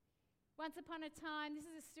Once upon a time, this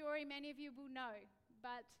is a story many of you will know,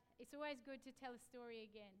 but it's always good to tell a story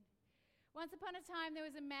again. Once upon a time, there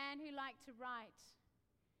was a man who liked to write.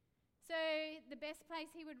 So the best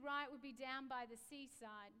place he would write would be down by the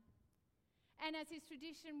seaside. And as his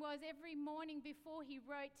tradition was, every morning before he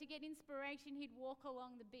wrote, to get inspiration, he'd walk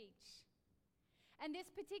along the beach. And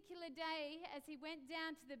this particular day, as he went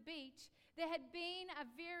down to the beach, there had been a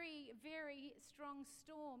very, very strong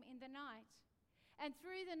storm in the night. And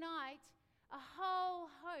through the night, a whole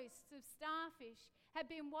host of starfish had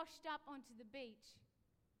been washed up onto the beach.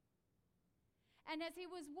 And as he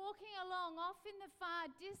was walking along, off in the far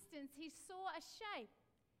distance, he saw a shape.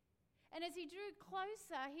 And as he drew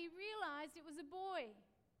closer, he realized it was a boy.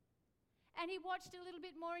 And he watched a little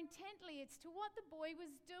bit more intently as to what the boy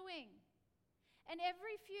was doing. And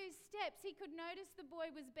every few steps, he could notice the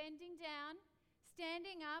boy was bending down,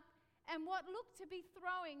 standing up, and what looked to be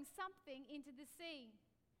throwing something into the sea.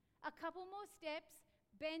 A couple more steps,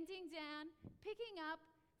 bending down, picking up,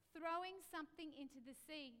 throwing something into the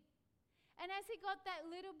sea. And as he got that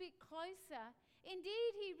little bit closer,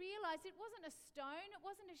 indeed he realized it wasn't a stone, it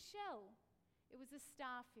wasn't a shell, it was a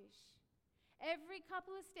starfish. Every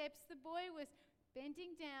couple of steps, the boy was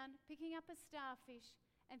bending down, picking up a starfish,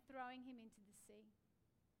 and throwing him into the sea.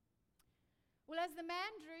 Well, as the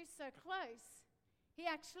man drew so close, he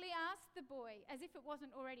actually asked the boy, as if it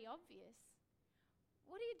wasn't already obvious,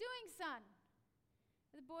 "What are you doing, son?"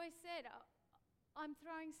 The boy said, "I'm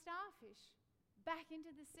throwing starfish back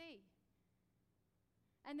into the sea."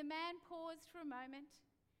 And the man paused for a moment,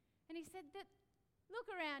 and he said, "Look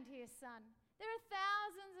around here, son. There are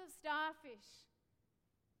thousands of starfish.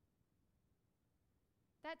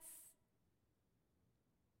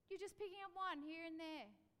 You're just picking up one here and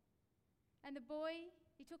there." And the boy,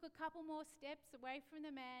 he took a couple more steps away from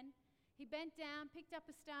the man. He bent down, picked up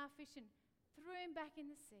a starfish, and threw him back in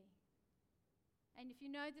the sea. And if you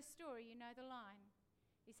know the story, you know the line.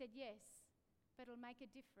 He said, "Yes, but it'll make a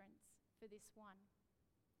difference for this one."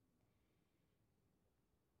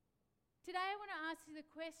 Today I want to ask you the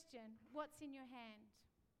question, what's in your hand?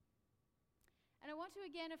 And I want to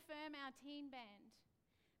again affirm our teen band.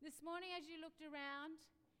 This morning as you looked around,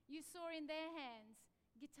 you saw in their hands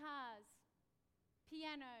guitars,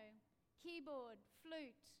 piano, keyboard,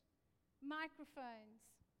 flute, microphones,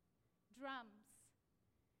 drums.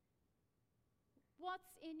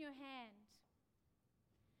 What's in your hand?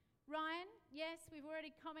 Ryan, yes, we've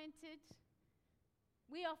already commented.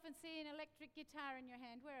 We often see an electric guitar in your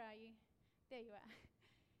hand. Where are you? There you are.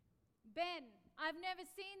 Ben, I've never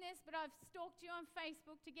seen this, but I've stalked you on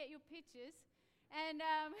Facebook to get your pictures. And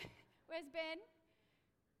where's Ben?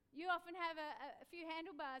 You often have a few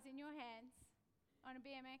handlebars in your hands on a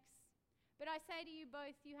BMX. But I say to you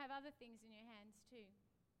both, you have other things in your hands too.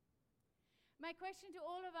 My question to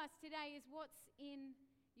all of us today is, what's in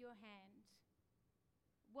your hand?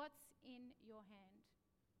 What's in your hand?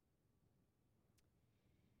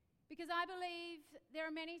 Because I believe there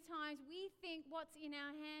are many times we think what's in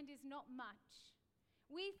our hand is not much.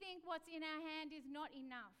 We think what's in our hand is not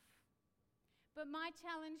enough. But my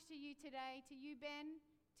challenge to you today, to you Ben,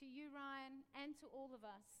 to you Ryan, and to all of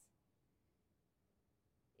us,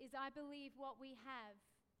 is I believe what we have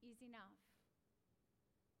is enough.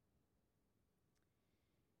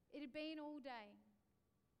 It had been all day.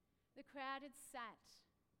 The crowd had sat,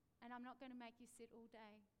 and I'm not going to make you sit all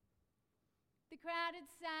day. The crowd had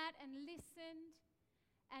sat and listened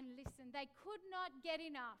and listened. They could not get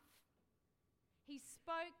enough. He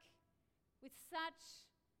spoke with such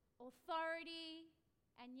authority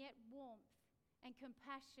and yet warmth and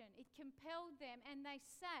compassion. It compelled them, and they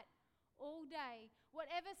sat all day.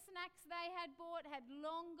 Whatever snacks they had bought had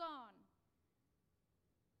long gone.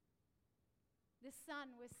 The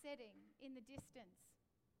sun was setting in the distance.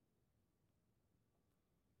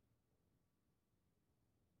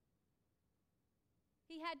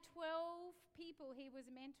 He had 12 people he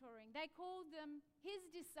was mentoring. They called them his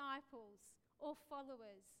disciples or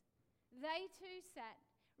followers. They too sat,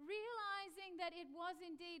 realizing that it was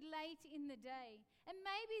indeed late in the day, and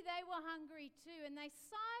maybe they were hungry too, and they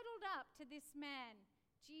sidled up to this man.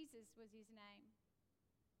 Jesus was his name.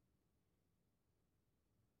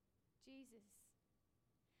 Jesus.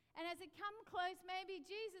 And as it come close, maybe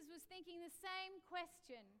Jesus was thinking the same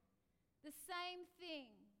question, the same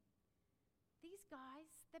thing. These guys,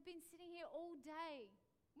 they've been sitting here all day,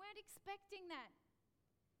 weren't expecting that.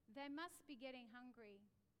 They must be getting hungry.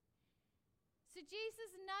 So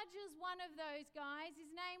Jesus nudges one of those guys,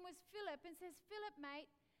 his name was Philip, and says, "Philip, mate,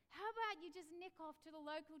 how about you just nick off to the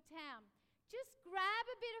local town? Just grab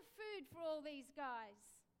a bit of food for all these guys."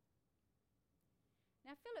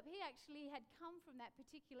 Now, Philip, he actually had come from that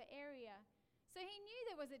particular area, so he knew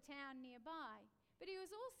there was a town nearby. But he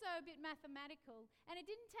was also a bit mathematical, and it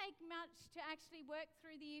didn't take much to actually work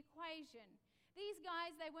through the equation. These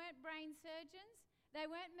guys, they weren't brain surgeons, they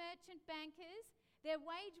weren't merchant bankers, their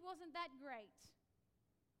wage wasn't that great.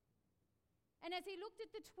 And as he looked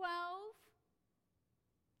at the 12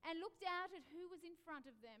 and looked out at who was in front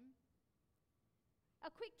of them,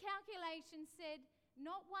 a quick calculation said,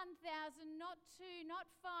 not 1,000, not 2, not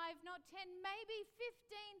 5, not 10, maybe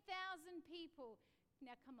 15,000 people.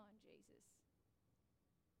 Now, come on, Jesus.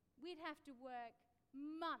 We'd have to work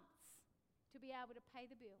months to be able to pay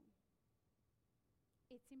the bill.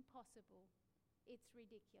 It's impossible. It's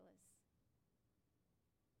ridiculous.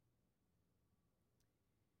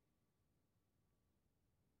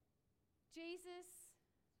 Jesus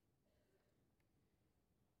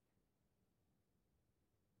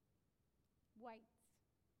waits.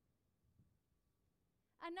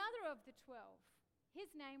 Another of the 12,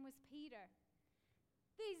 his name was Peter.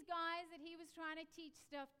 These guys that he was trying to teach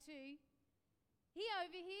stuff to, he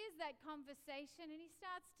overhears that conversation and he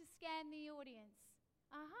starts to scan the audience.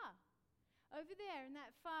 Aha, over there in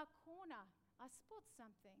that far corner, I spot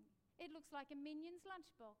something. It looks like a Minion's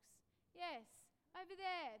lunchbox. Yes, over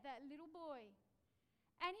there, that little boy.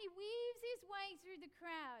 And he weaves his way through the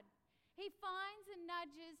crowd. He finds and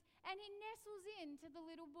nudges and he nestles into the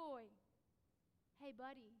little boy. Hey,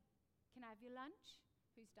 buddy, can I have your lunch?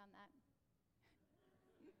 Who's done that?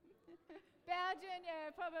 Belgian,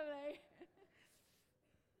 yeah, probably.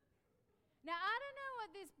 Now, I don't know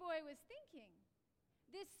what this boy was thinking.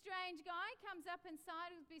 This strange guy comes up and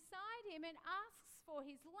sidles beside him and asks for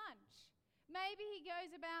his lunch. Maybe he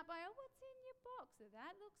goes about by, oh, what's in your box? Oh,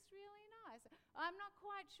 that looks really nice. I'm not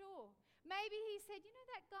quite sure. Maybe he said, you know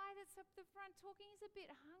that guy that's up the front talking, he's a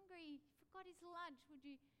bit hungry. He forgot his lunch. Would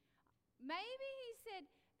you? Maybe he said,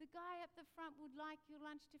 the guy up the front would like your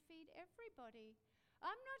lunch to feed everybody.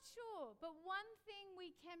 I'm not sure, but one thing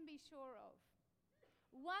we can be sure of,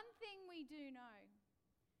 one thing we do know,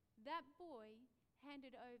 that boy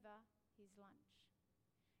handed over his lunch.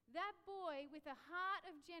 That boy, with a heart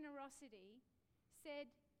of generosity, said,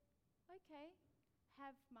 okay,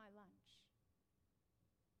 have my lunch.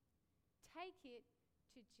 Take it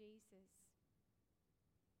to Jesus.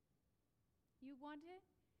 You want it?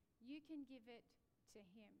 You can give it to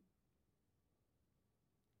him.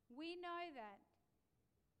 We know that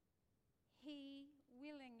he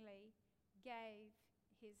willingly gave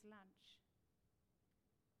his lunch.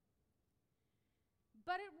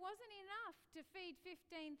 But it wasn't enough to feed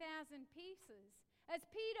 15,000 pieces. As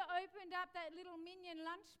Peter opened up that little Minion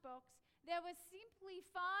lunchbox, there were simply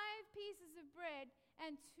 5 pieces of bread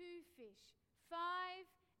and 2 fish. 5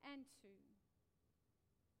 and 2.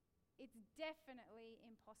 It's definitely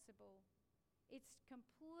impossible. It's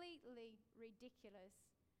completely ridiculous.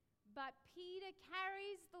 But Peter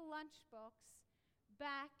carries the lunchbox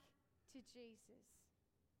back to Jesus.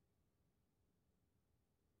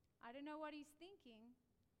 I don't know what he's thinking.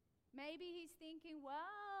 Maybe he's thinking,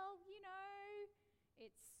 well, you know,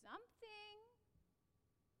 it's something.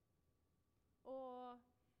 Or,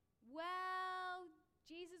 well,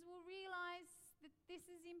 Jesus will realize that this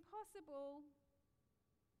is impossible.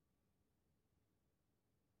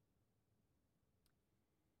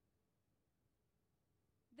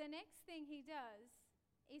 The next thing he does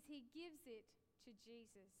is he gives it to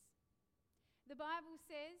Jesus. The Bible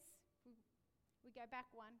says, we go back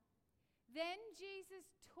one, then Jesus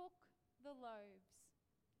took the loaves.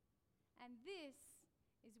 And this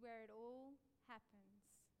is where it all happens.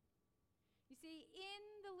 You see, in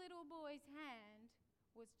the little boy's hand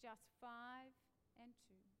was just 5 and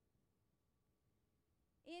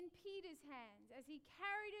 2. In Peter's hands, as he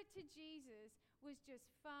carried it to Jesus, was just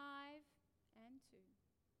 5 and 2.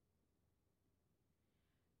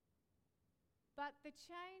 But the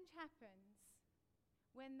change happens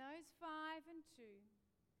when those 5 and 2,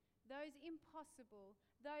 those impossible,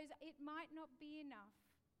 those it might not be enough,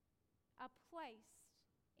 are placed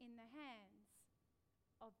in the hands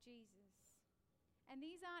of Jesus. And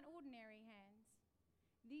these aren't ordinary hands.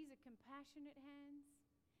 These are compassionate hands.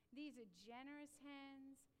 These are generous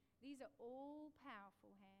hands. These are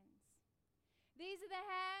all-powerful hands. These are the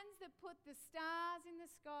hands that put the stars in the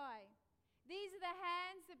sky. These are the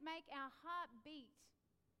hands that make our heart beat.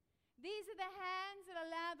 These are the hands that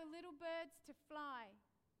allow the little birds to fly.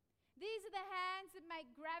 These are the hands that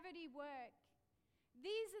make gravity work.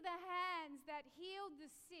 These are the hands that healed the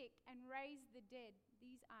sick and raised the dead.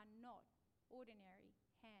 These are not ordinary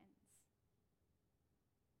hands.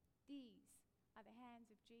 These are the hands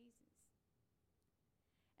of Jesus.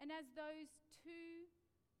 And as those 2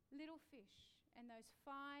 little fish and those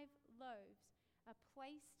 5 loaves are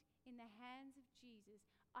placed in the hands of Jesus,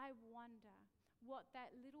 I wonder what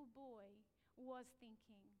that little boy was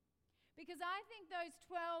thinking. Because I think those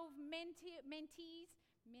 12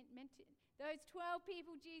 those 12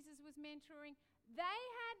 people Jesus was mentoring, they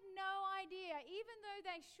had no idea, even though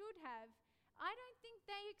they should have. I don't think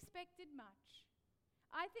they expected much.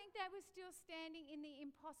 I think they were still standing in the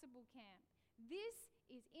impossible camp. This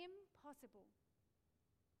is impossible.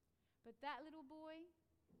 But that little boy,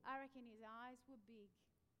 I reckon his eyes were big.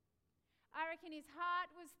 I reckon his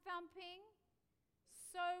heart was thumping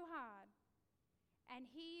so hard. And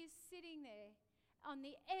he is sitting there on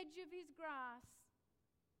the edge of his grass.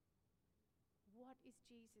 What is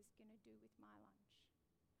Jesus going to do with my lunch?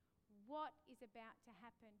 What is about to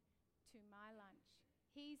happen to my lunch?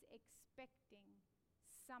 He's expecting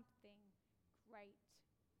something great.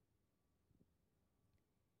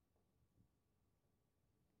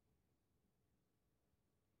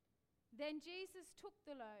 Then Jesus took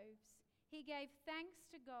the loaves, he gave thanks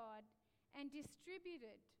to God, and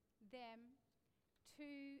distributed them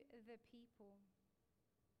to the people.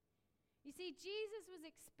 You see, Jesus was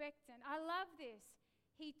expectant. I love this.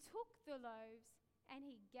 He took the loaves and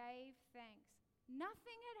he gave thanks.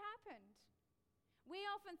 Nothing had happened. We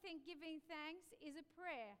often think giving thanks is a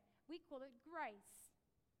prayer. We call it grace.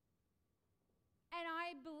 And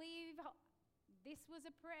I believe this was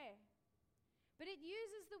a prayer. But it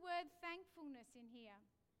uses the word thankfulness in here.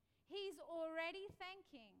 He's already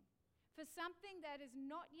thanking for something that has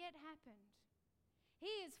not yet happened.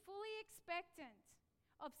 He is fully expectant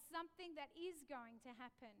of something that is going to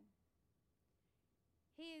happen.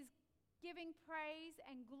 He is giving praise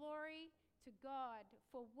and glory to God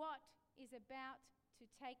for what is about to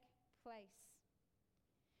take place.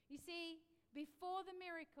 You see, before the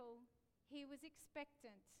miracle, he was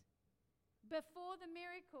expectant. Before the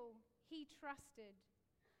miracle, he trusted.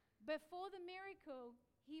 Before the miracle,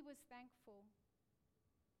 he was thankful.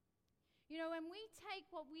 You know, when we take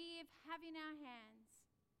what we have in our hands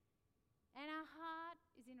and our heart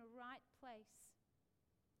is in a right place,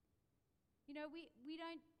 you know, we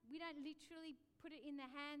don't literally put it in the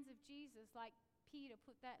hands of Jesus like Peter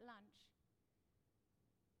put that lunch.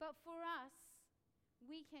 But for us,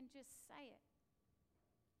 we can just say it.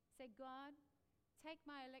 Say, God, take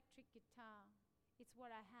my electric guitar. It's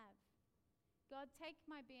what I have. God, take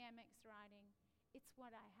my BMX riding. It's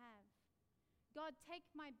what I have. God, take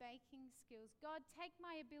my baking skills. God, take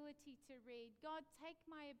my ability to read. God, take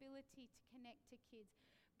my ability to connect to kids.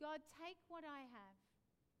 God, take what I have.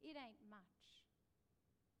 It ain't much,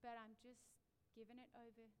 but I'm just giving it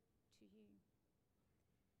over to you.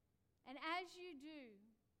 And as you do,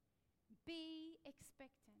 be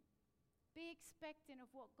expectant. Be expectant of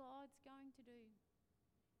what God's going to do,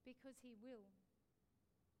 because he will.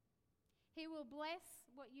 He will bless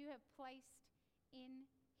what you have placed in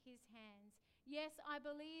his hands. Yes, I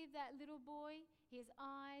believe that little boy, his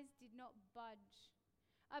eyes did not budge.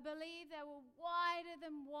 I believe they were wider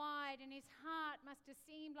than wide, and his heart must have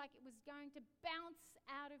seemed like it was going to bounce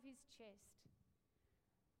out of his chest.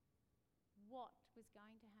 What was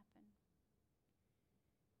going to happen?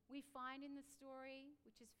 We find in the story,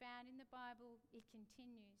 which is found in the Bible, it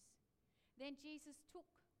continues. Then Jesus took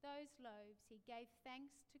those loaves, he gave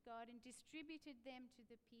thanks to God and distributed them to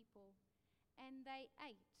the people, and they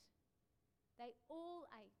ate. They all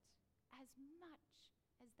ate as much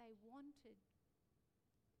as they wanted.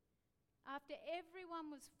 After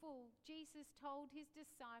everyone was full, Jesus told his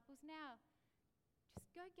disciples, now,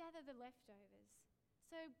 just go gather the leftovers,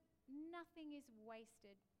 so nothing is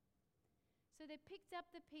wasted. So they picked up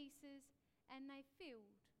the pieces and they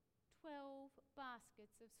filled 12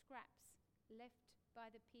 baskets of scraps left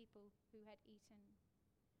by the people who had eaten.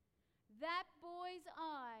 That boy's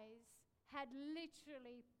eyes had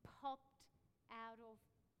literally popped out of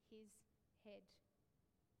his head.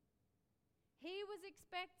 He was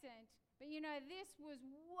expectant, but you know, this was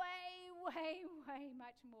way, way, way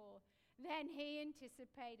much more than he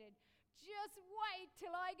anticipated. Just wait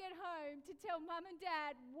till I get home to tell Mum and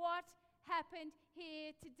Dad what happened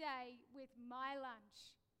here today with my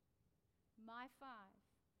lunch, my 5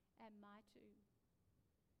 and my 2.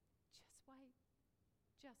 Just wait.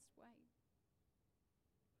 Just wait.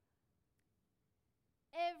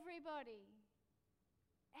 Everybody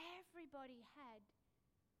had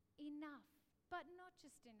enough, but not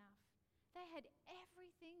just enough. They had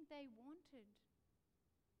everything they wanted.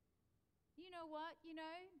 You know what? You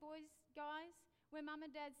know, boys, guys, when Mum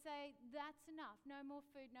and Dad say, that's enough, no more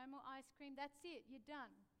food, no more ice cream, that's it, you're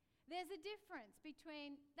done. There's a difference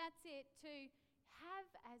between that's it to have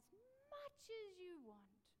as much as you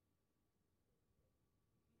want.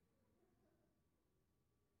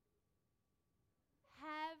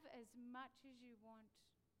 Have as much as you want.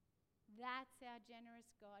 That's our generous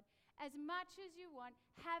God. As much as you want,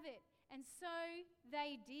 have it. And so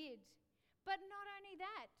they did. But not only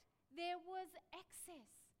that, there was excess.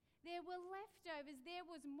 There were leftovers. There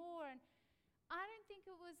was more. And I don't think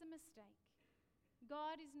it was a mistake.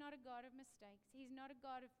 God is not a God of mistakes. He's not a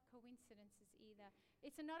God of coincidences either.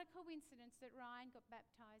 It's not a coincidence that Ryan got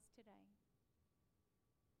baptized today.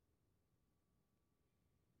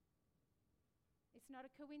 It's not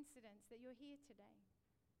a coincidence that you're here today.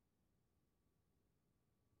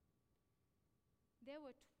 There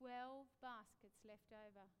were 12 baskets left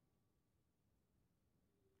over.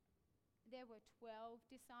 There were 12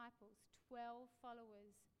 disciples, 12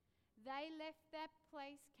 followers. They left that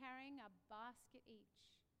place carrying a basket each.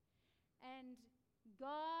 And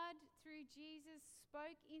God, through Jesus,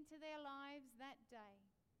 spoke into their lives that day.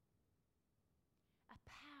 A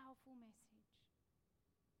powerful message.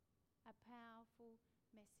 A powerful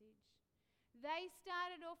message. They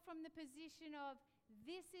started off from the position of,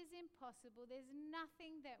 this is impossible. There's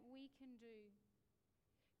nothing that we can do.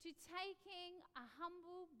 To taking a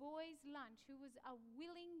humble boy's lunch who was a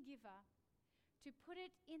willing giver, to put it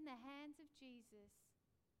in the hands of Jesus.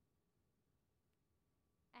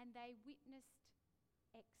 And they witnessed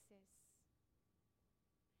excess.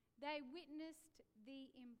 They witnessed the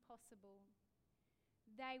impossible.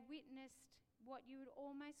 They witnessed what you would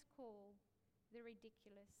almost call the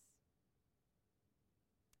ridiculous.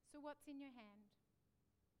 So what's in your hand?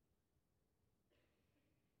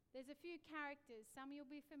 There's a few characters. Some you'll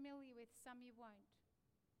be familiar with, some you won't.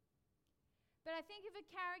 But I think of a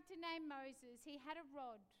character named Moses. He had a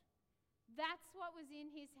rod. That's what was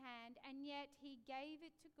in his hand, and yet he gave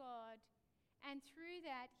it to God, and through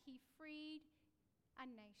that he freed a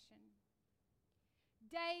nation.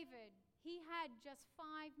 David, he had just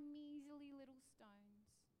 5 measly little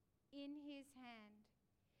stones in his hand.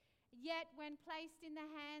 Yet when placed in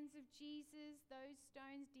the hands of Jesus, those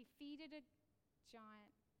stones defeated a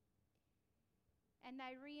giant. And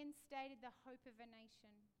they reinstated the hope of a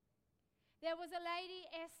nation. There was a lady,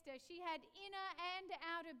 Esther. She had inner and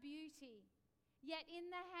outer beauty. Yet in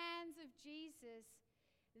the hands of Jesus,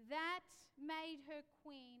 that made her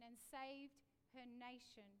queen and saved her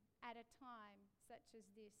nation at a time such as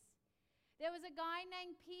this. There was a guy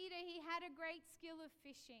named Peter. He had a great skill of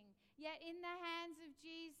fishing. Yet in the hands of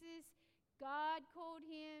Jesus, God called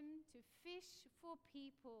him to fish for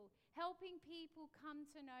people, helping people come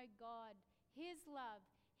to know God, His love,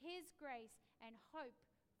 His grace, and hope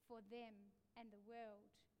for them and the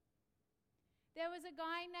world. There was a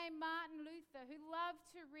guy named Martin Luther who loved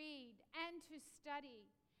to read and to study.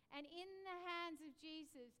 And in the hands of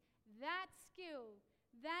Jesus, that skill,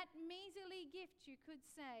 that measly gift, you could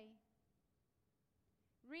say,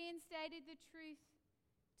 reinstated the truth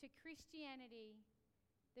to Christianity,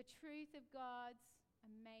 the truth of God's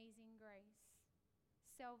amazing grace.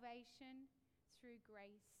 Salvation through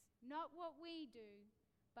grace. Not what we do,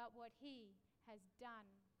 but what He has done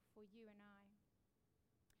for you and I.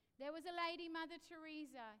 There was a lady, Mother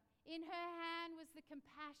Teresa. In her hand was the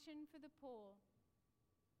compassion for the poor.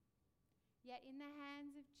 Yet in the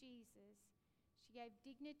hands of Jesus, she gave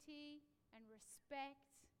dignity and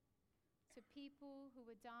respect to people who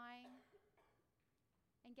were dying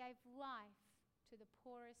and gave life to the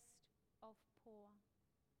poorest of poor.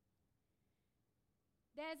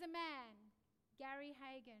 There's a man, Gary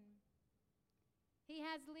Hagen. He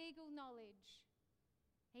has legal knowledge.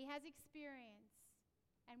 He has experience.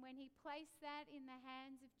 And when he placed that in the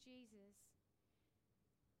hands of Jesus,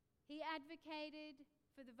 he advocated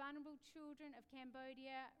for the vulnerable children of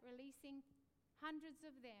Cambodia, releasing hundreds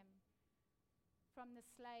of them from the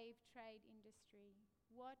slave trade industry.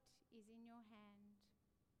 What is in your hand?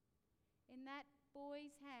 In that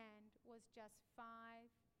boy's hand was just 5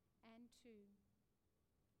 and 2.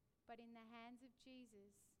 But in the hands of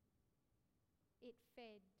Jesus, it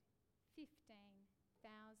fed 15,000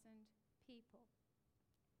 people.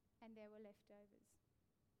 And there were leftovers.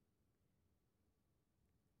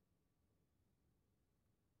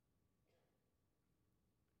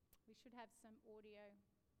 We should have some audio.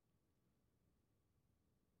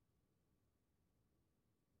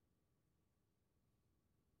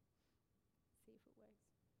 See if it works.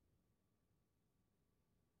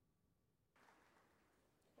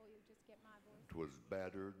 Or you'll just get my voice. 'Twas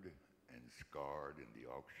battered and scarred, and the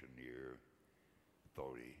auctioneer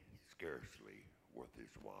thought he scarcely worth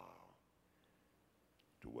his while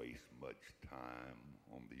to waste much time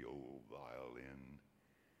on the old violin,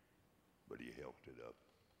 but he held it up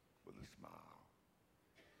with a smile.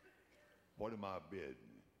 What am I bid?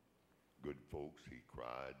 Good folks, he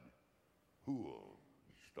cried, who'll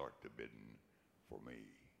start the bidding for me.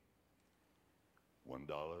 $1,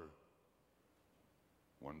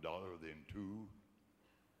 then two,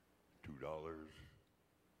 $2,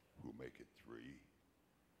 who'll make it three,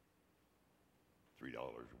 $3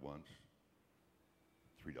 once,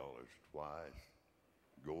 $3 twice,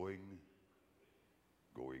 going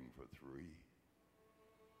for three.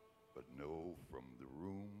 But no, from the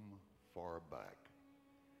room far back,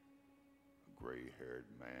 a gray-haired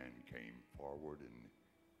man came forward and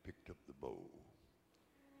picked up the bow.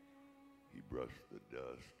 He brushed the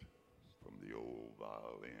dust from the old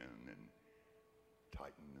violin and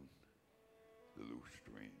tightened the loose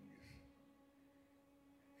strings.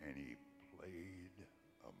 And he played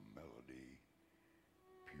a melody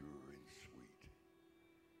pure and sweet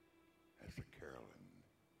as a caroling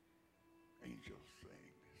angel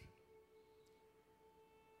sings.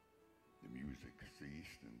 The music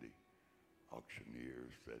ceased and the auctioneer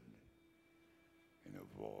said in a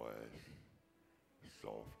voice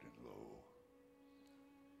soft and low,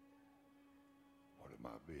 "What am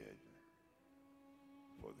I bid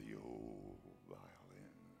for the old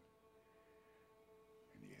violin?"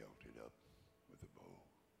 And he held it up with a bow.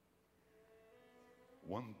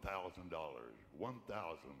 $1,000.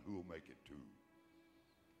 1,000. Who'll make it two?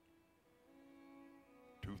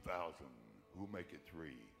 2,000. Who'll make it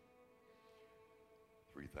three?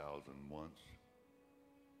 3,000 once,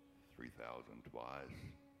 3,000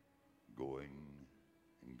 twice, going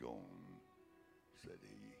and gone, said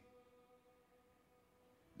he.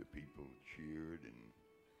 The people cheered and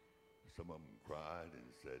some of them cried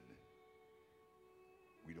and said,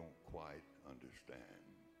 "We don't quite understand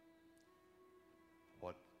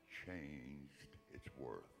what changed its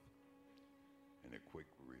worth." And a quick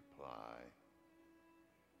reply,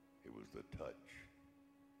 it was the touch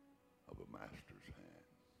of a master's hand.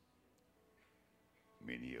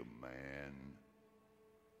 Many a man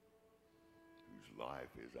whose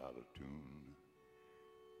life is out of tune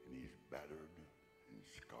and he's battered and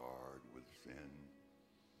scarred with sin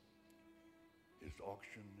is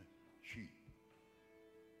auctioned cheap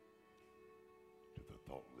to the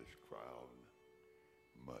thoughtless crowd,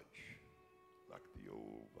 much like the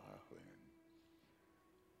old violin.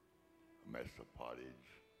 A mess of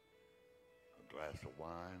pottage, a glass of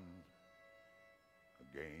wine,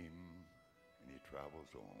 a game, and he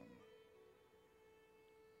travels on.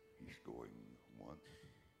 He's going once,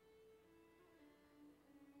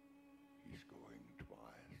 he's going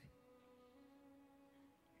twice,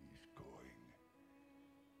 he's going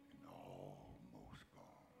and almost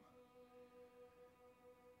gone.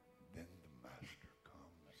 Then the master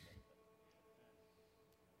comes,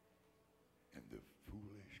 and the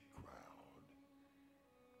foolish crowd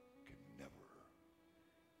can never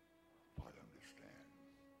quite understand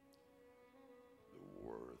the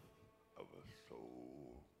worth of a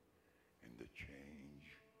soul and the change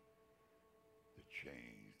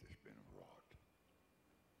that's been wrought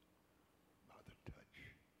by the touch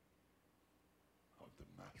of the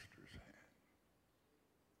master's hand.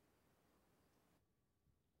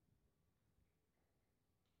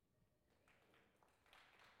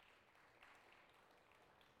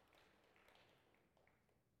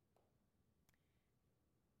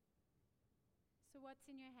 So, what's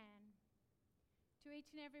in your hand? To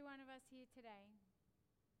each and every one of us here today,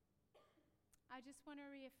 I just want to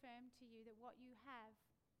reaffirm to you that what you have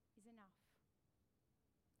is enough.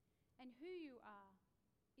 And who you are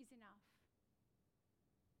is enough.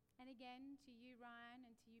 And again, to you, Ryan,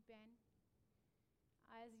 and to you, Ben,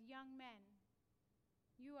 as young men,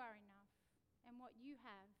 you are enough. And what you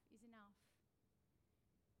have is enough.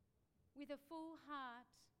 With a full heart,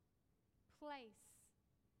 place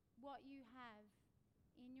what you have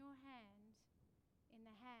in your hand in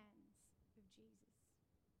the hands of Jesus.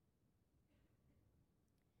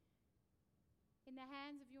 In the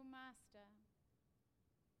hands of your master,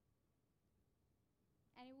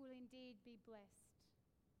 and it will indeed be blessed.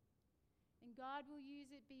 And God will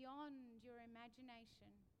use it beyond your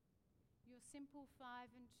imagination, your simple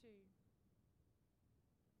 5 and 2.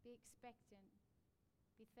 Be expectant,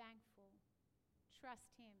 be thankful,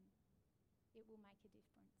 trust Him. It will make a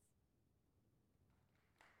difference.